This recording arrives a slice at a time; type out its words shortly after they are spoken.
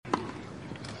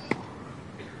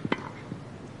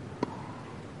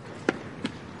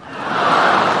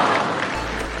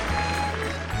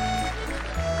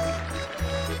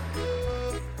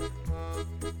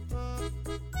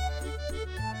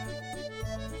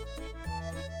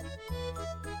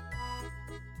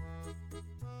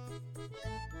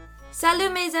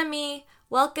Salut mes amis!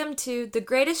 Welcome to The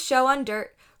Greatest Show on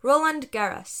Dirt, Roland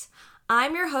Garros.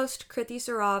 I'm your host, Kriti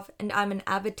Sarov, and I'm an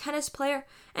avid tennis player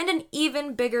and an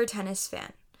even bigger tennis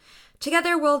fan.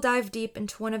 Together, we'll dive deep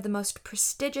into one of the most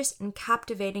prestigious and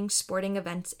captivating sporting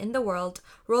events in the world,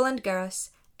 Roland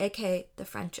Garros, aka the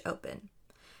French Open.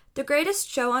 The Greatest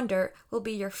Show on Dirt will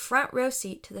be your front row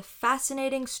seat to the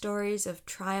fascinating stories of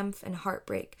triumph and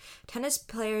heartbreak tennis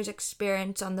players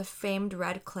experience on the famed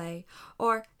red clay,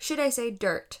 or should I say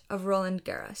dirt, of Roland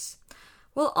Garros.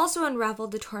 We'll also unravel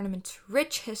the tournament's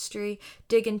rich history,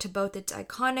 dig into both its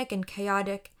iconic and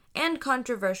chaotic and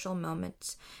controversial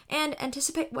moments, and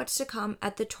anticipate what's to come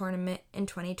at the tournament in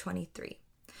 2023.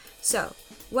 So,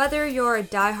 whether you're a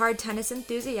die-hard tennis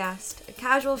enthusiast, a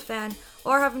casual fan,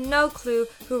 or have no clue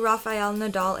who Rafael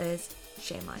Nadal is,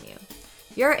 shame on you.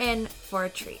 You're in for a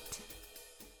treat.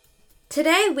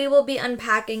 Today we will be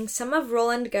unpacking some of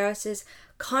Roland Garros'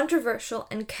 controversial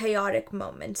and chaotic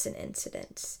moments and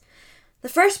incidents. The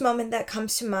first moment that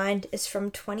comes to mind is from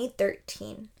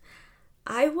 2013.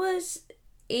 I was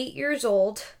 8 years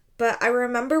old, but I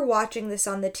remember watching this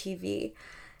on the TV.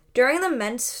 During the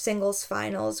men's singles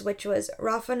finals, which was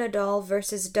Rafa Nadal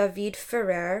versus David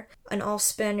Ferrer, an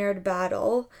all-Spaniard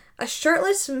battle, a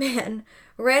shirtless man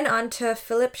ran onto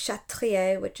Philippe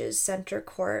Chatrier, which is center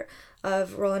court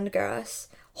of Roland Garros,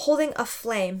 holding a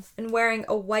flame and wearing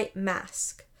a white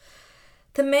mask.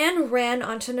 The man ran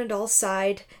onto Nadal's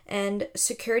side, and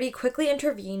security quickly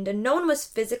intervened, and no one was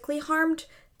physically harmed,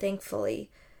 thankfully,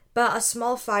 but a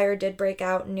small fire did break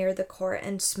out near the court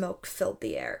and smoke filled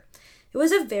the air. It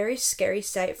was a very scary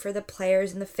sight for the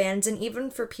players and the fans, and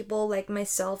even for people like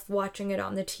myself watching it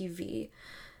on the TV.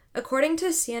 According to a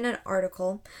CNN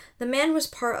article, the man was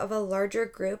part of a larger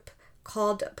group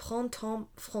called Printemps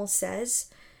Français,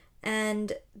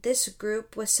 and this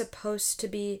group was supposed to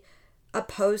be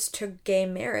opposed to gay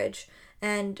marriage,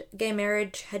 and gay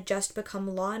marriage had just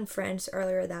become law in France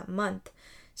earlier that month.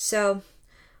 So,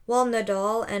 while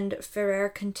Nadal and Ferrer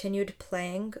continued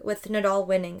playing, with Nadal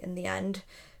winning in the end,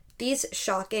 these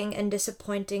shocking and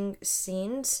disappointing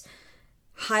scenes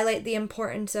highlight the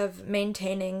importance of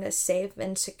maintaining a safe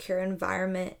and secure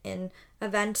environment in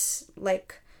events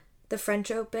like the French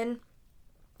Open.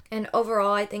 And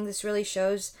overall, I think this really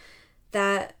shows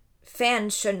that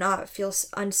fans should not feel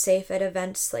unsafe at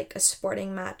events like a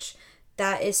sporting match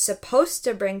that is supposed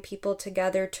to bring people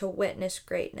together to witness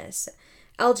greatness.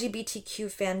 LGBTQ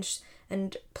fans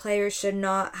and players should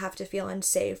not have to feel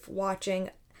unsafe watching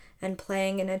and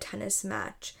playing in a tennis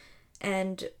match.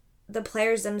 And the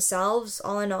players themselves,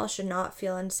 all in all, should not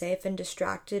feel unsafe and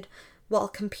distracted while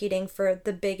competing for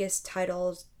the biggest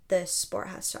titles this sport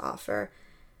has to offer.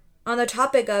 On the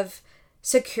topic of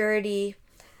security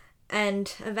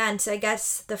and events, I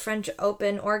guess the French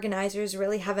Open organizers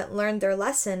really haven't learned their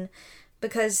lesson,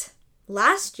 because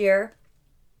last year,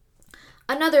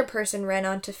 another person ran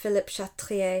onto Philippe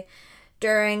Chatrier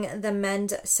during the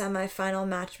men's semi-final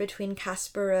match between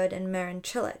Casper Ruud and Marin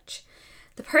Cilic.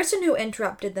 The person who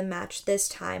interrupted the match this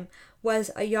time was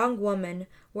a young woman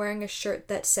wearing a shirt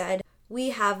that said,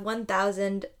 "We have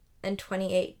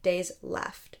 1,028 days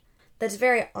left." That's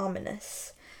very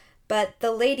ominous. But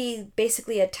the lady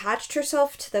basically attached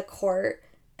herself to the court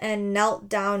and knelt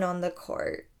down on the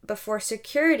court before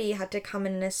security had to come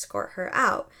and escort her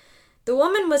out. The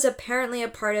woman was apparently a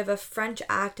part of a French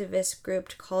activist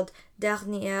group called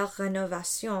Dernière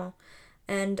Rénovation,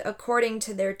 and according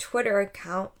to their Twitter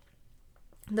account,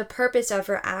 the purpose of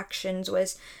her actions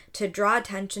was to draw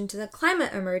attention to the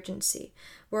climate emergency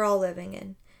we're all living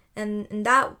in, and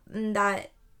that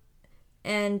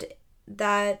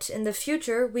in the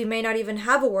future we may not even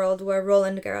have a world where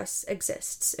Roland Garros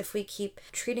exists if we keep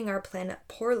treating our planet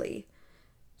poorly.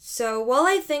 So while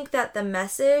I think that the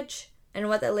message and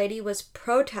what the lady was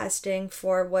protesting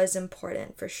for was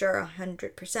important, for sure,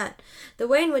 100%. The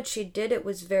way in which she did it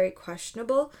was very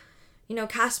questionable.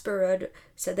 Casper Ruud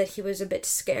said that he was a bit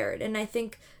scared, and I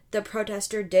think the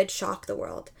protester did shock the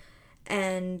world.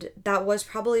 And that was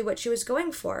probably what she was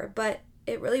going for, but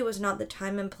it really was not the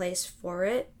time and place for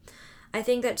it. I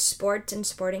think that sports and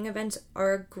sporting events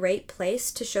are a great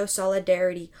place to show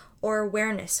solidarity or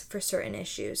awareness for certain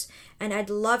issues, and I'd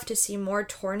love to see more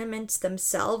tournaments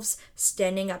themselves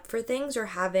standing up for things or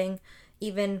having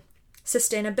even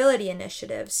sustainability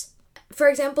initiatives. For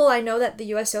example, I know that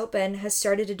the US Open has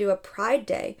started to do a Pride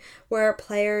Day where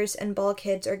players and ball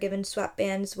kids are given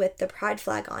sweatbands with the Pride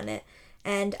flag on it,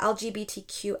 and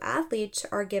LGBTQ athletes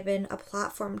are given a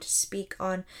platform to speak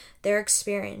on their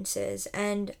experiences.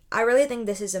 And I really think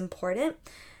this is important,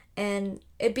 and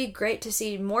it'd be great to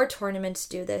see more tournaments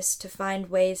do this, to find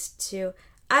ways to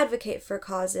advocate for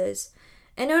causes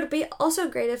And it would be also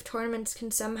great if tournaments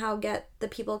can somehow get the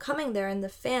people coming there and the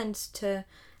fans to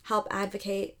help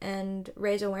advocate and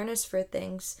raise awareness for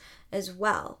things as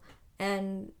well.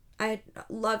 And I'd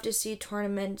love to see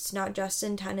tournaments, not just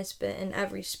in tennis, but in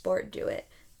every sport, do it,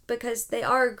 because they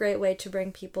are a great way to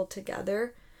bring people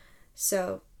together.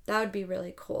 So that would be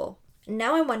really cool.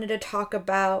 Now I wanted to talk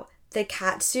about the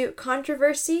catsuit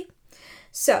controversy.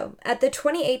 So at the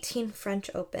 2018 French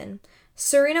Open,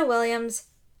 Serena Williams,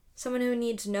 someone who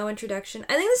needs no introduction.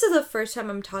 I think this is the first time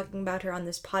I'm talking about her on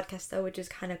this podcast, though, which is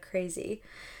kind of crazy.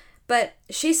 But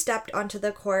she stepped onto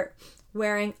the court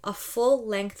wearing a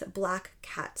full-length black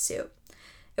catsuit.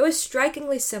 It was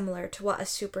strikingly similar to what a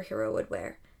superhero would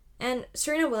wear. And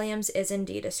Serena Williams is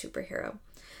indeed a superhero.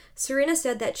 Serena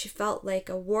said that she felt like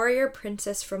a warrior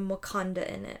princess from Wakanda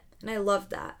in it. And I loved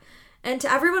that. And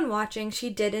to everyone watching, she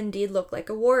did indeed look like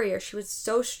a warrior. She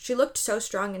looked so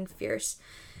strong and fierce.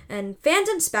 And fans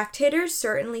and spectators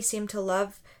certainly seemed to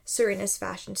love Serena's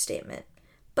fashion statement.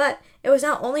 But it was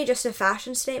not only just a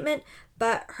fashion statement,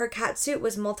 but her catsuit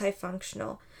was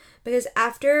multifunctional. Because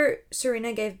after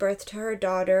Serena gave birth to her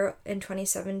daughter in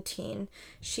 2017,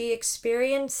 she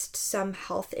experienced some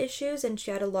health issues and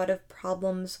she had a lot of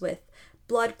problems with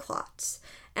blood clots.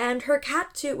 And her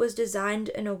catsuit was designed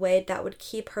in a way that would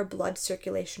keep her blood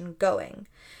circulation going.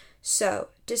 So,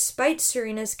 despite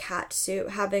Serena's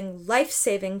catsuit having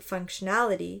life-saving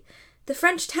functionality, the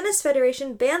French Tennis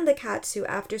Federation banned the catsuit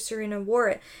after Serena wore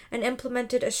it and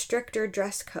implemented a stricter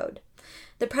dress code.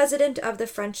 The president of the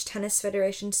French Tennis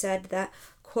Federation said that,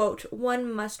 quote,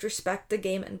 "one must respect the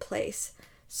game and place."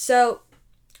 So,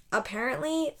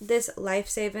 apparently, this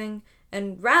life-saving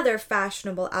and rather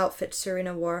fashionable outfit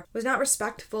Serena wore was not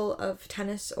respectful of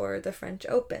tennis or the French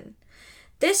Open.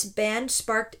 This ban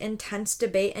sparked intense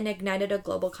debate and ignited a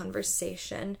global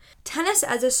conversation. Tennis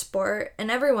as a sport,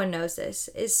 and everyone knows this,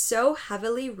 is so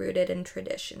heavily rooted in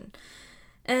tradition.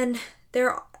 And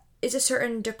there is a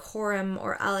certain decorum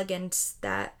or elegance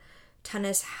that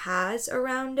tennis has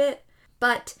around it,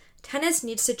 but tennis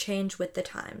needs to change with the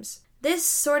times. This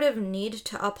sort of need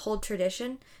to uphold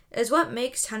tradition is what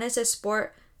makes tennis a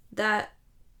sport that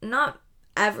not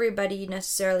everybody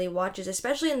necessarily watches,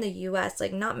 especially in the US.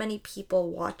 Like, not many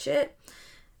people watch it.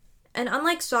 And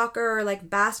unlike soccer or like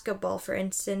basketball, for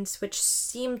instance, which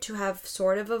seem to have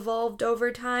sort of evolved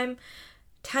over time,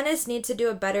 tennis needs to do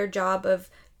a better job of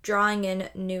drawing in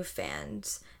new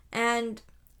fans. And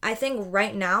I think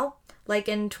right now, like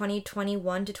in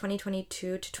 2021 to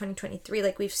 2022 to 2023,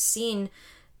 like we've seen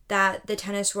that the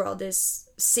tennis world is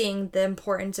seeing the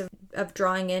importance of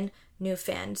drawing in new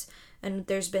fans. And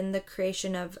there's been the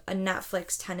creation of a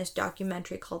Netflix tennis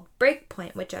documentary called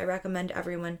Breakpoint, which I recommend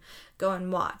everyone go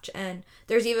and watch. And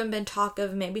there's even been talk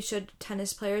of maybe should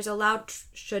tennis allow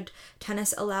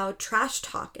trash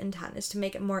talk in tennis to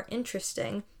make it more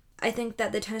interesting. I think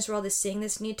that the tennis world is seeing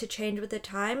this need to change with the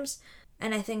times,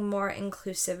 and I think more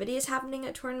inclusivity is happening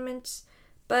at tournaments.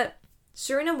 But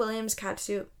Serena Williams'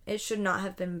 catsuit, it should not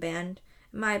have been banned.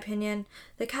 In my opinion,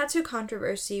 the catsuit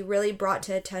controversy really brought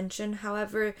to attention,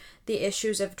 however, the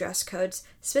issues of dress codes,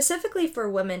 specifically for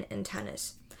women in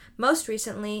tennis. Most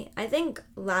recently, I think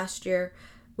last year,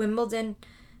 Wimbledon,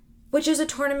 which is a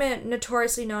tournament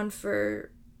notoriously known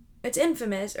for, it's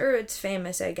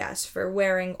famous, I guess, for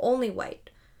wearing only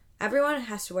white. Everyone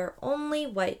has to wear only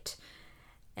white.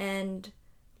 And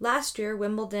last year,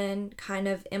 Wimbledon kind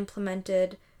of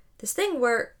implemented this thing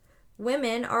where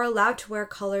women are allowed to wear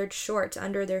colored shorts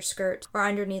under their skirts or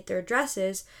underneath their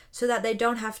dresses so that they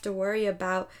don't have to worry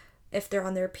about, if they're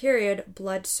on their period,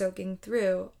 blood soaking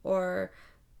through or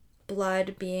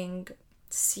blood being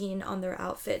seen on their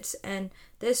outfits. And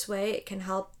this way it can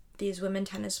help these women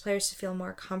tennis players to feel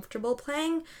more comfortable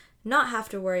playing, not have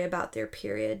to worry about their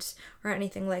periods or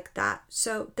anything like that.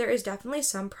 So there is definitely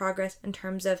some progress in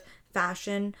terms of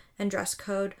fashion and dress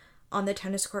code on the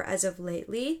tennis court as of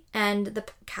lately, and the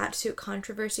catsuit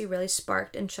controversy really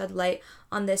sparked and shed light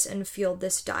on this and fueled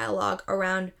this dialogue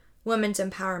around women's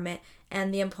empowerment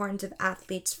and the importance of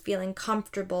athletes feeling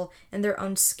comfortable in their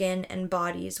own skin and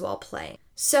bodies while playing.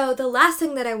 So the last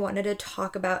thing that I wanted to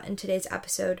talk about in today's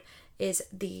episode is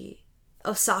the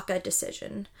Osaka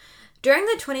decision. During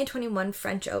the 2021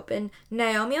 French Open,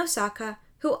 Naomi Osaka,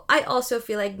 who I also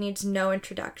feel like needs no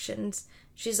introductions,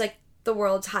 she's like the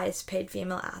world's highest paid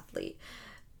female athlete,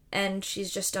 and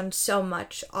she's just done so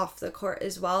much off the court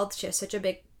as well. She has such a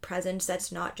big presence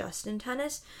that's not just in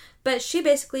tennis, but she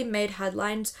basically made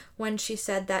headlines when she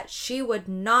said that she would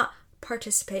not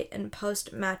participate in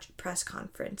post-match press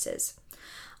conferences.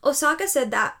 Osaka said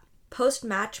that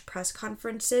post-match press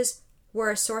conferences were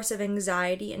a source of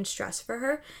anxiety and stress for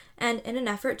her, and in an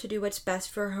effort to do what's best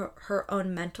for her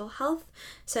own mental health,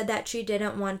 said that she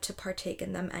didn't want to partake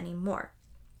in them anymore.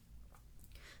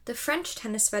 The French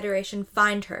Tennis Federation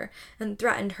fined her and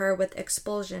threatened her with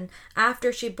expulsion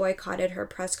after she boycotted her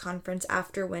press conference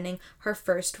after winning her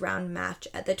first round match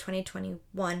at the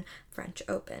 2021 French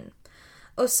Open.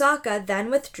 Osaka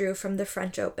then withdrew from the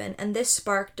French Open, and this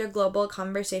sparked a global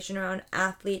conversation around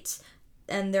athletes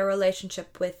and their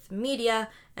relationship with media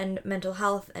and mental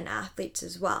health and athletes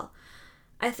as well.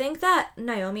 I think that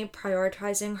Naomi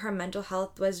prioritizing her mental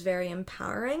health was very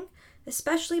empowering,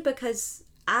 especially because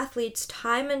athletes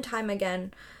time and time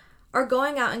again are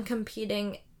going out and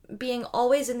competing, being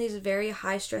always in these very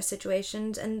high stress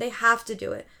situations, and they have to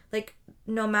do it. Like,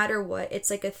 no matter what,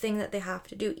 it's like a thing that they have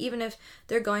to do. Even if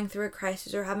they're going through a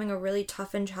crisis or having a really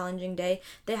tough and challenging day,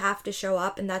 they have to show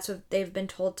up, and that's what they've been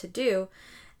told to do,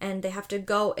 and they have to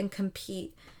go and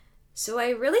compete. So I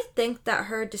really think that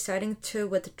her deciding to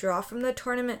withdraw from the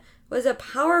tournament was a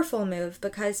powerful move,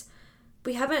 because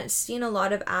we haven't seen a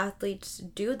lot of athletes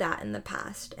do that in the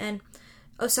past. And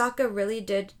Osaka really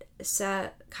did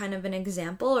set kind of an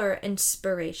example or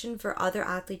inspiration for other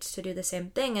athletes to do the same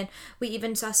thing. And we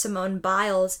even saw Simone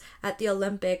Biles at the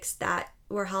Olympics that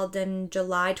were held in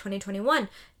July 2021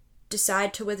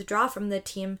 decide to withdraw from the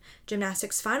team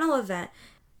gymnastics final event.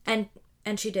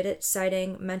 And she did it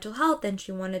citing mental health, and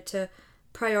she wanted to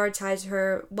prioritize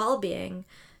her well-being.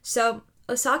 So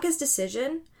Osaka's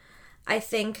decision, I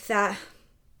think that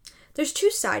there's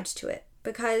two sides to it,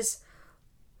 because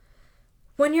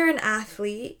when you're an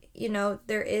athlete,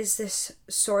 there is this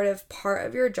sort of part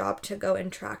of your job to go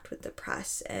interact with the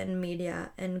press and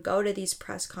media and go to these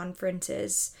press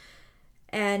conferences.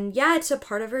 And yeah, it's a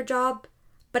part of her job,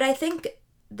 but I think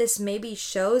this maybe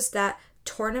shows that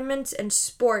tournaments and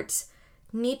sports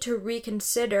need to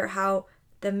reconsider how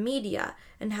the media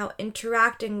and how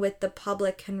interacting with the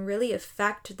public can really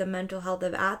affect the mental health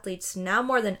of athletes now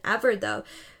more than ever, though,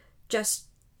 just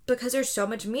because there's so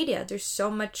much media, there's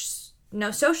so much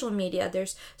social media,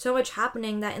 there's so much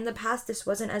happening that in the past this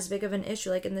wasn't as big of an issue,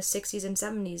 like in the 60s and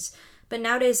 70s, but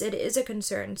nowadays it is a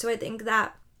concern. So I think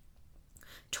that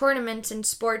tournaments and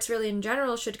sports really in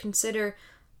general should consider,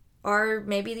 are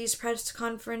maybe these press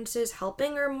conferences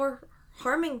helping or more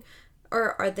harming?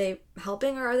 Or are they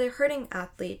helping or are they hurting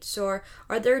athletes? Or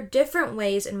are there different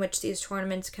ways in which these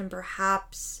tournaments can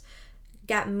perhaps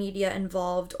get media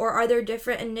involved? Or are there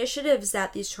different initiatives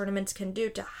that these tournaments can do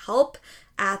to help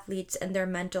athletes and their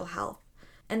mental health?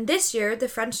 And this year, the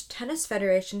French Tennis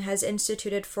Federation has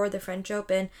instituted for the French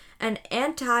Open an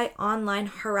anti-online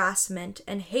harassment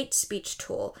and hate speech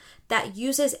tool that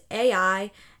uses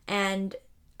AI, and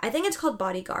I think it's called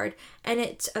Bodyguard, and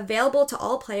it's available to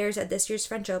all players at this year's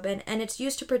French Open, and it's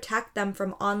used to protect them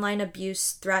from online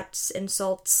abuse, threats,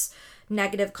 insults,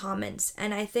 negative comments.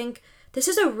 And I think this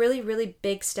is a really, really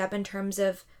big step in terms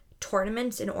of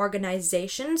tournaments and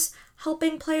organizations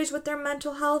helping players with their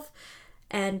mental health,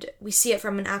 and we see it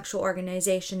from an actual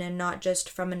organization and not just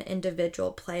from an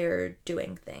individual player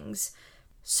doing things.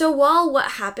 So while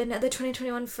what happened at the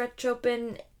 2021 French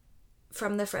Open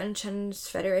from the French Tennis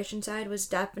Federation side was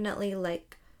definitely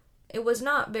it was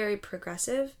not very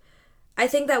progressive, I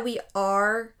think that we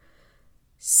are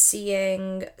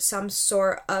seeing some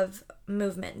sort of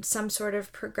movement, some sort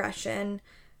of progression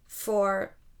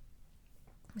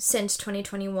since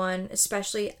 2021,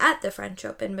 especially at the French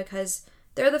Open, because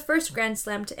they're the first Grand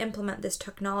Slam to implement this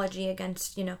technology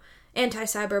against,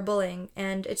 anti-cyberbullying,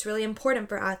 and it's really important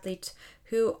for athletes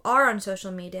who are on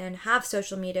social media and have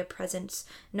social media presence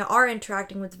and are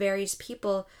interacting with various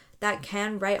people that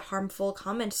can write harmful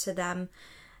comments to them.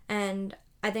 And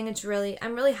I think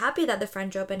I'm really happy that the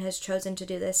French Open has chosen to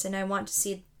do this, and I want to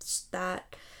see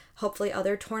that hopefully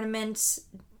other tournaments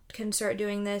can start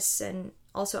doing this, and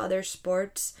also other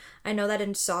sports. I know that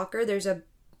in soccer there's a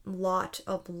lot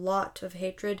of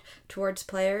hatred towards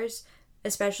players,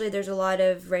 especially there's a lot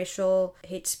of racial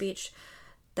hate speech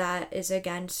that is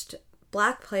against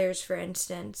Black players, for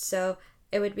instance. So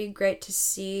it would be great to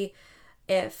see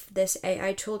if this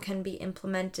AI tool can be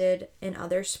implemented in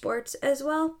other sports as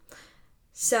well.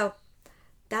 So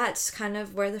that's kind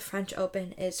of where the French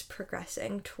Open is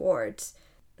progressing towards.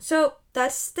 So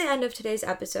that's the end of today's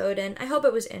episode, and I hope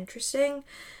it was interesting.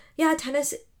 Yeah,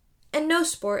 tennis and no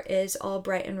sport is all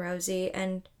bright and rosy,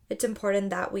 and it's important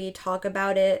that we talk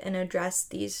about it and address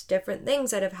these different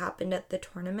things that have happened at the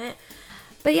tournament.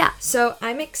 But yeah, so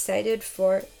I'm excited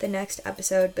for the next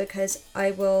episode because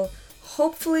I will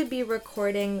hopefully be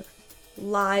recording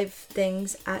live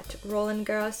things at Roland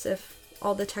Garros if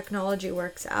all the technology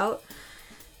works out.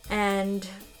 And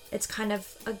it's kind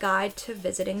of a guide to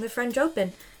visiting the French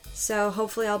Open. So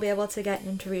hopefully I'll be able to get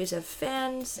interviews of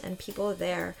fans and people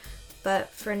there. But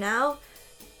for now,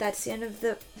 that's the end of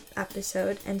the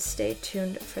episode, and stay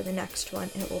tuned for the next one.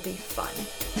 It will be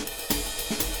fun.